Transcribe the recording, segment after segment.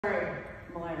Sorry,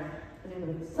 I'm a liar. The name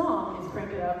of the song is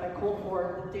Crank It Up by Cold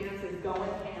War. The dance is Going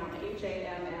Ham,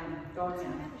 H-A-M-M, Going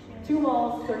Ham. 2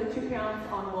 walls, 32 counts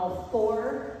on wall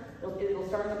 4. It'll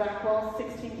start on the back wall,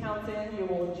 16 counts in, you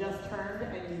will just turn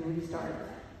and you restart.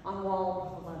 On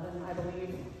wall 11, I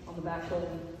believe, on the back shoulder.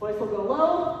 Voice will go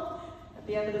low. At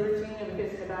the end of the routine, you'll be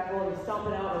facing the back wall, you stomp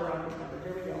it out or round your cover.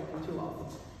 Here we go, in 2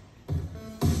 walls.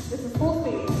 This is full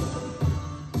speed.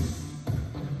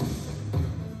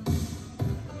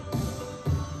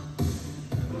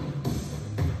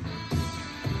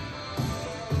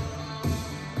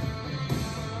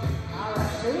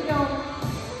 Here we go.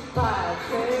 5,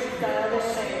 6, 7,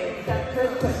 8. Step,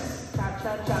 twist, twist. Cha,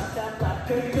 cha, cha, step left,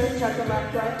 twist, twist, cha, cha,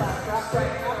 left, right, drop,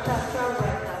 right, up, cha, cha,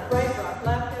 right, drop,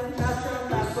 left, and cha, cha,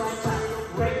 left, right,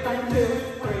 break, 1, 2,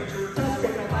 3, touch,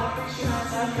 break, my left, cha,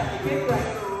 cha, kick, right,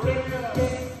 kick,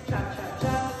 cha, cha,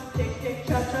 cha, kick,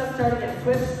 cha, cha, start again,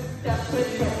 twist, step,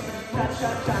 twist, twist, cha, cha,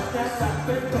 cha, step left,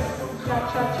 twist, twist, cha,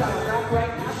 cha, cha, drop,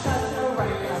 right, up, cha, cha,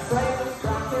 right,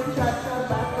 drop, in, cha, cha,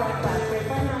 left, right, break,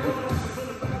 my right.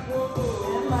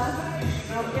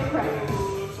 Get right.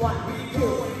 1, 2,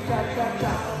 cha cha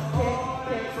cha.